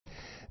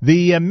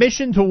The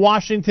mission to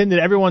Washington that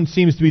everyone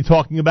seems to be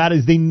talking about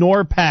is the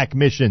NORPAC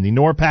mission. The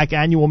NORPAC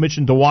annual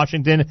mission to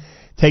Washington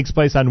takes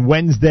place on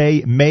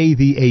Wednesday, May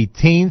the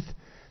 18th.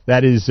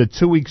 That is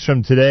 2 weeks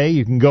from today.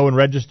 You can go and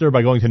register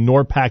by going to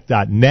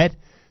norpac.net.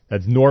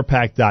 That's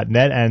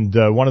norpac.net.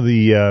 And one of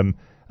the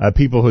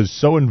people who's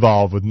so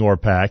involved with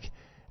NORPAC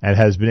and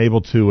has been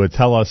able to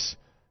tell us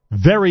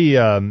very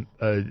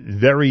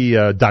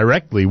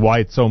directly why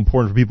it's so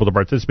important for people to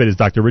participate is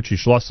Dr. Richie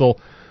Schlussel,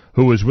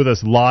 who is with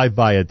us live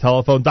via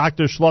telephone.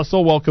 Dr.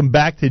 Schlussel, welcome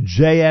back to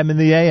JM in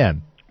the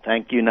AM.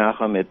 Thank you,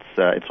 Nachum.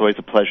 It's always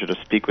a pleasure to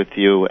speak with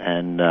you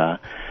and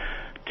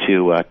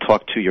to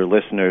talk to your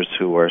listeners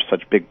who are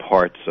such big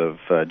parts of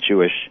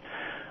Jewish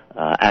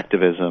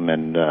activism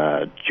and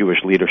Jewish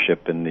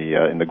leadership in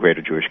the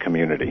greater Jewish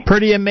community.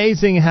 Pretty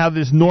amazing how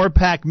this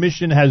NORPAC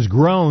mission has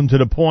grown to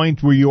the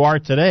point where you are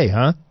today,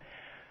 huh?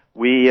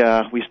 We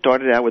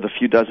started out with a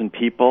few dozen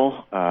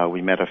people.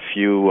 We met a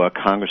few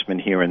congressmen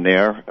here and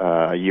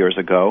there years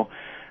ago.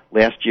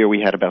 Last year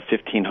we had about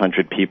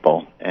 1,500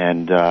 people,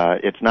 and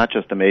it's not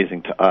just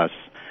amazing to us,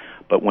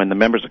 but when the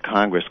members of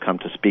Congress come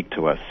to speak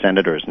to us,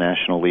 senators,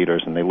 national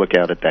leaders, and they look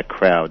out at that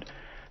crowd,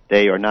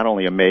 they are not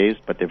only amazed,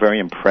 but they're very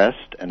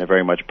impressed, and they're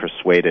very much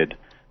persuaded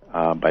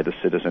by the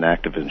citizen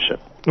activism.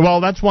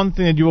 Well, that's one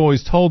thing that you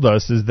always told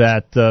us, is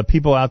that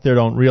people out there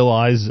don't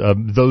realize,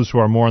 those who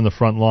are more on the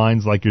front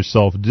lines like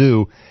yourself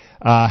do,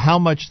 how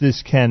much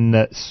this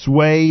can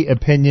sway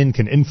opinion,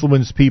 can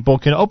influence people,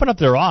 can open up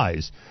their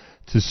eyes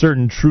to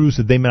certain truths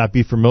that they may not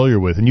be familiar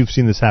with. And you've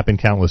seen this happen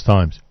countless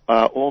times.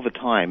 All the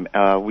time.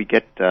 We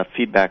get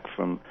feedback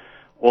from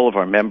all of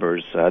our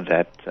members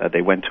that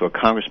they went to a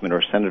congressman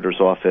or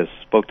senator's office,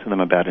 spoke to them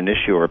about an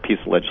issue or a piece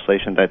of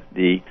legislation that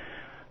the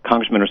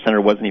congressman or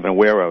senator wasn't even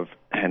aware of,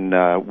 and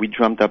we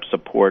drummed up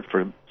support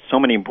for so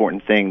many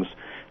important things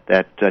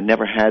that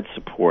never had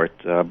support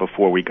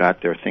before we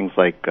got there. Things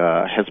like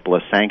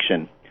Hezbollah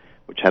sanction,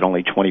 which had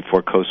only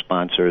 24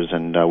 co-sponsors,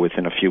 and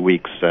within a few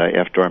weeks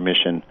after our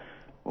mission,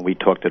 when we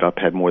talked it up,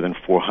 had more than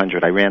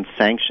 400. Iran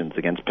sanctions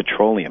against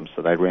petroleum,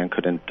 so that Iran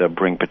couldn't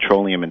bring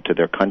petroleum into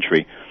their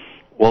country.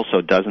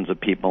 Also, dozens of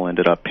people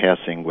ended up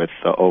passing with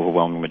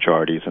overwhelming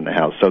majorities in the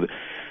House. So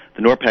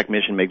the NORPAC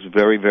mission makes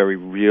very, very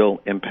real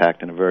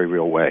impact in a very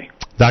real way.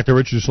 Dr.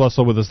 Richard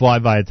Schlussel with us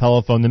live via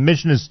telephone. The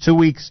mission is 2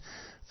 weeks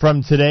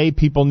from today.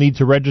 People need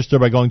to register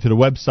by going to the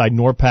website,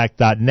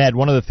 norpac.net.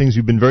 One of the things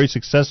you've been very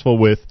successful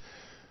with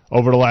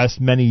over the last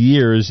many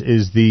years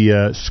is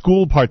the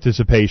school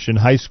participation.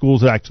 High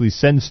schools actually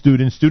send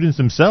students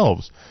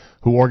themselves,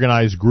 who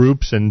organize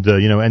groups and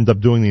end up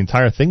doing the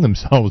entire thing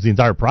themselves, the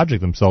entire project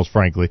themselves,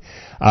 frankly.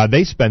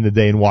 They spend the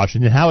day in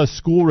Washington. How has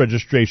school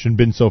registration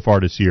been so far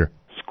this year?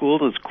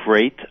 School is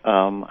great.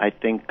 I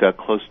think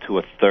close to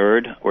a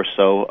third or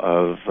so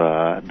of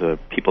the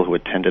people who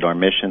attended our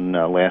mission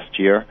last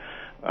year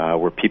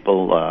were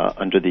people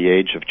under the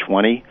age of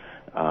 20,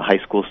 high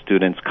school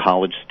students,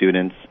 college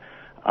students,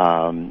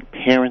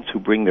 parents who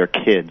bring their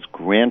kids,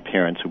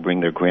 grandparents who bring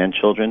their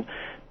grandchildren.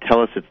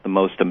 Tell us it's the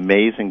most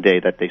amazing day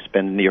that they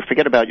spend in the year.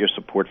 Forget about your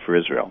support for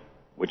Israel,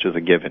 which is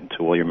a given to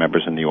all your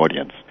members in the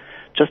audience.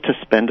 Just to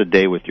spend a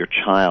day with your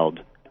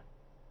child,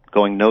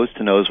 going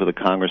nose-to-nose with a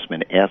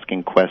congressman,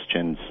 asking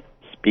questions,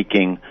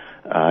 speaking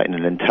in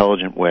an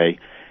intelligent way,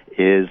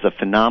 is a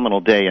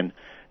phenomenal day. And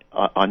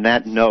on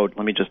that note,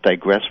 let me just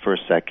digress for a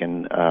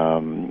second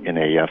in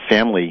a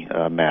family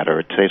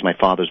matter. Today's my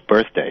father's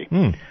birthday.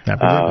 Happy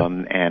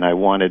birthday. And I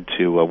wanted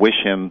to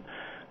wish him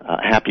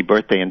happy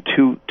birthday, and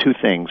two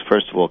things.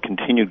 First of all,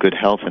 continued good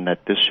health, and that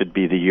this should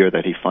be the year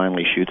that he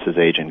finally shoots his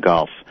age in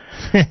golf.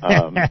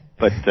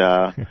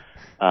 But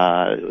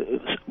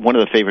one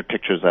of the favorite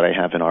pictures that I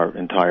have in our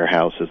entire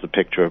house is the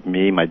picture of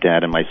me, my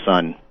dad, and my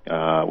son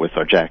with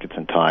our jackets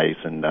and ties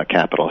in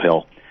Capitol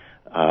Hill,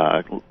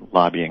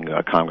 lobbying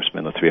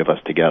Congressman, the three of us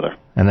together.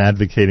 And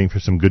advocating for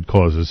some good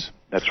causes.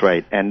 That's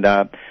right. And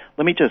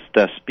let me just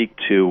speak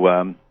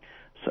to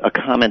a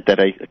comment that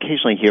I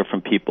occasionally hear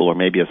from people, or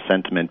maybe a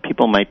sentiment.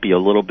 People might be a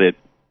little bit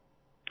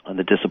on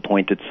the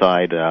disappointed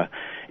side.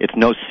 It's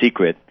no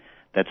secret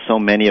that so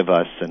many of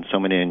us, and so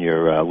many in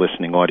your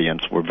listening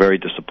audience, were very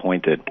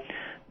disappointed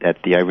that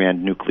the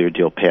Iran nuclear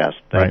deal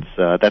passed.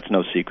 That's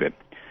no secret.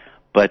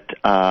 But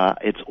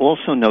it's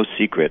also no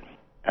secret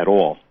at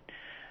all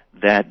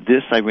that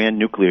this Iran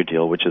nuclear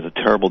deal, which is a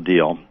terrible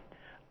deal,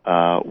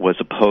 was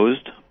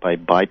opposed by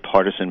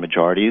bipartisan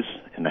majorities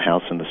in the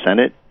House and the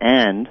Senate,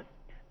 and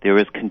there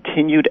is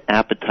continued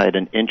appetite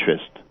and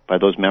interest by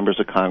those members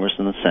of Congress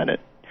and the Senate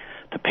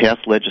to pass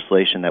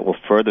legislation that will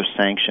further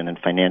sanction and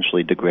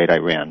financially degrade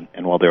Iran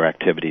and all their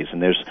activities.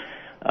 And there's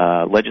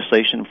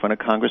legislation in front of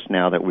Congress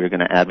now that we're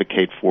going to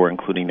advocate for,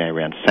 including the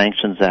Iran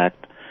Sanctions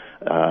Act,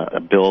 a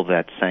bill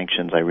that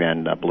sanctions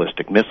Iran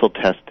ballistic missile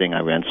testing,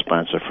 Iran's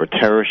sponsor for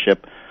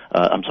terrorism,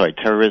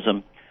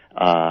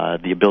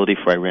 the ability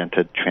for Iran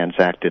to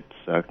transact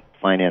its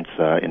finance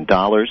in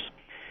dollars.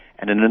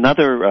 And in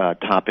another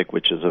topic,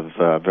 which is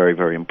of very,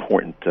 very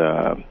important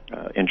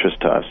interest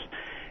to us,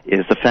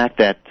 is the fact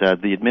that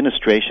the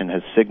administration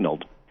has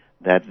signaled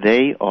that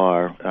they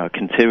are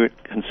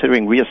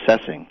considering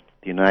reassessing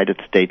the United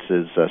States'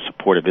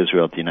 support of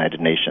Israel at the United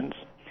Nations.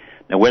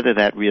 Now, whether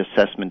that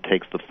reassessment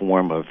takes the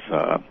form of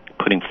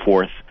putting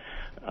forth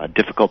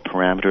difficult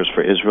parameters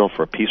for Israel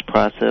for a peace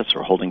process,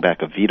 or holding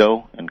back a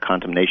veto and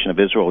condemnation of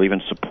Israel, or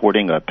even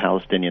supporting a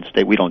Palestinian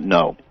state, we don't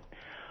know.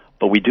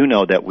 But we do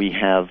know that we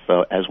have,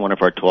 as one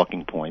of our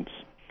talking points,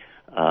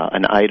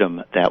 an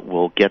item that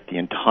will get the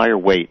entire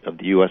weight of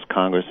the U.S.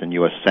 Congress and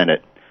U.S.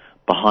 Senate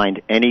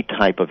behind any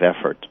type of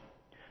effort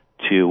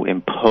to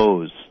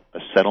impose a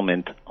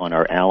settlement on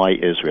our ally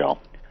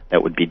Israel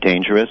that would be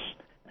dangerous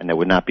and that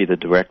would not be the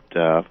direct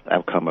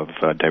outcome of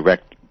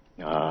direct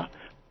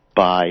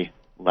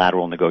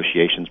bilateral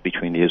negotiations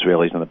between the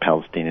Israelis and the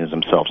Palestinians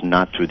themselves,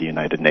 not through the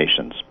United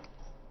Nations.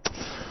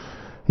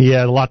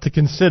 Yeah, a lot to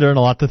consider and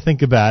a lot to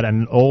think about,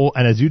 and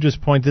as you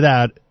just pointed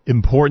out,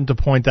 important to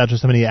point out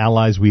just how many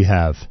allies we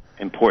have.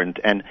 Important.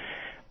 And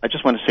I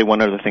just want to say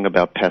one other thing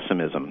about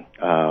pessimism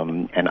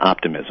and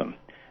optimism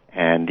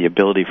and the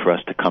ability for us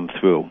to come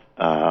through.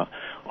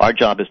 Our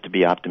job is to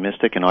be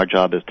optimistic, and our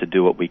job is to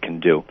do what we can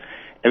do.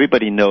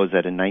 Everybody knows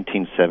that in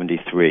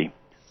 1973,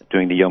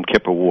 during the Yom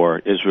Kippur War,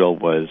 Israel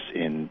was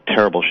in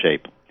terrible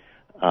shape.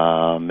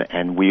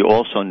 And we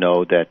also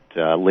know that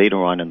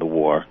later on in the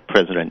war,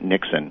 President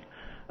Nixon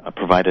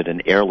provided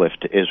an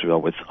airlift to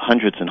Israel with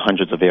hundreds and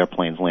hundreds of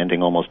airplanes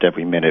landing almost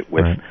every minute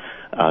with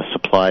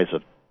supplies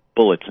of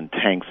bullets and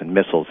tanks and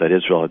missiles that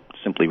Israel had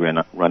simply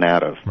run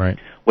out of. Right.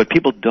 What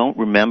people don't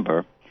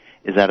remember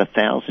is that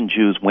 1,000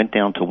 Jews went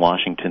down to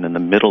Washington in the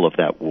middle of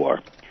that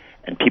war,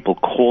 and people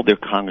called their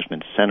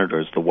congressmen,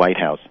 senators, the White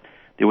House.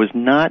 There was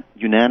not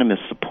unanimous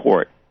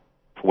support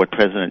for what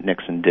President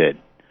Nixon did,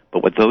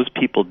 but what those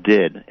people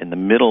did in the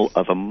middle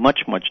of a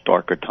much, much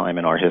darker time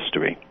in our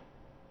history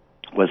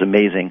was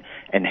amazing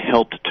and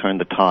helped turn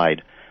the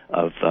tide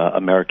of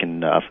American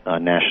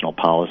national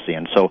policy.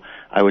 And so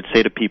I would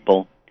say to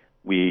people,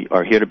 we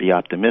are here to be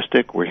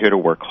optimistic. We're here to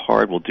work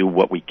hard. We'll do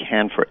what we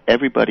can for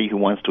everybody who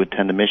wants to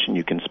attend the mission.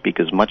 You can speak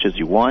as much as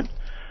you want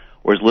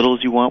or as little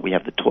as you want. We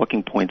have the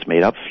talking points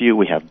made up for you.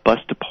 We have bus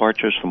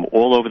departures from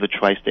all over the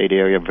tri-state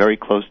area, very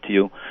close to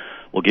you.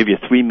 We'll give you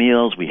 3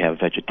 meals. We have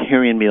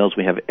vegetarian meals.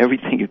 We have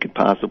everything you could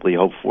possibly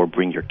hope for.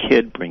 Bring your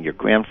kid, bring your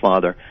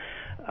grandfather.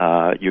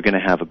 You're going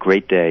to have a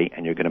great day,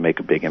 and you're going to make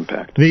a big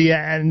impact.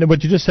 And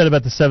what you just said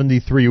about the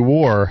 73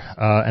 war,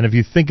 and if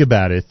you think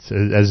about it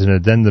as an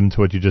addendum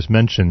to what you just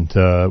mentioned,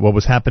 what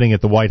was happening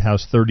at the White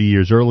House 30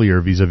 years earlier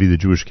vis-a-vis the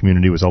Jewish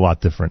community was a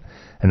lot different,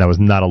 and that was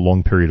not a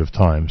long period of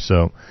time.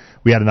 So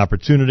we had an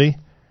opportunity.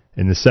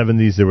 In the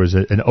 70s, there was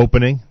an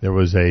opening. There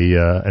was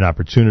an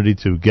opportunity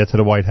to get to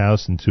the White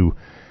House and to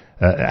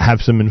have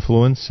some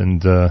influence,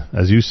 and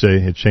as you say,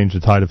 it changed the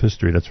tide of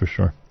history, that's for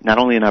sure. Not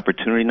only an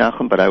opportunity,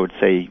 Nachum, but I would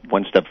say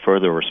one step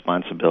further, a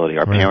responsibility.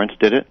 Our parents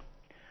did it.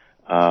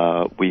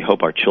 We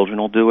hope our children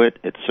will do it.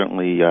 It's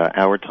certainly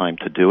our time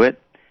to do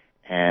it.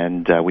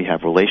 And we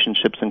have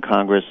relationships in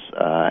Congress,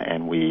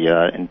 and we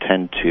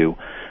intend to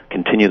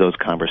continue those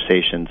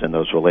conversations and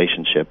those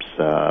relationships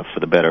for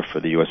the better for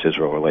the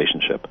U.S.-Israel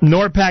relationship.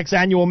 NORPAC's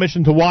annual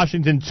mission to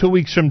Washington 2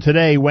 weeks from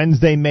today,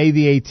 Wednesday, May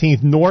the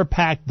 18th,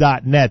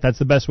 norpac.net. That's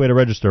the best way to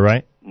register,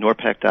 right?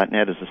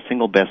 NORPAC.net is the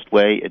single best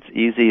way. It's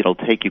easy. It'll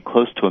take you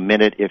close to a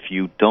minute. If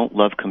you don't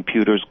love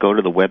computers, go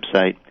to the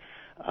website.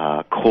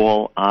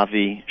 Call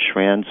Avi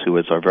Schranz, who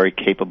is our very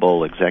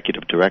capable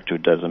executive director,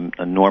 who does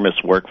enormous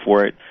work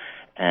for it.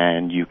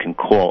 And you can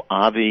call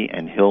Avi,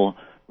 and he'll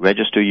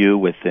register you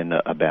within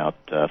about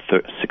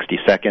 60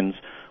 seconds,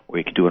 or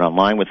you can do it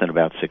online within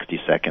about 60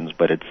 seconds,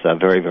 but it's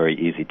very, very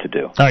easy to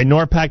do. All right,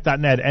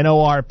 norpac.net,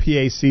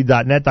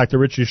 norpac.net. Dr.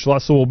 Richie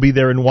Schlussel will be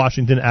there in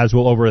Washington, as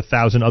will over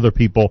 1,000 other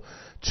people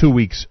 2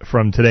 weeks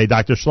from today.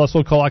 Dr.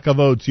 Schlussel, kol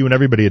hakavod to you and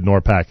everybody at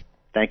NORPAC.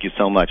 Thank you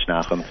so much,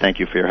 Nachum. Thank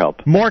you for your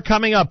help. More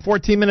coming up,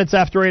 14 minutes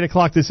after 8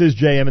 o'clock. This is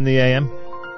JM in the AM.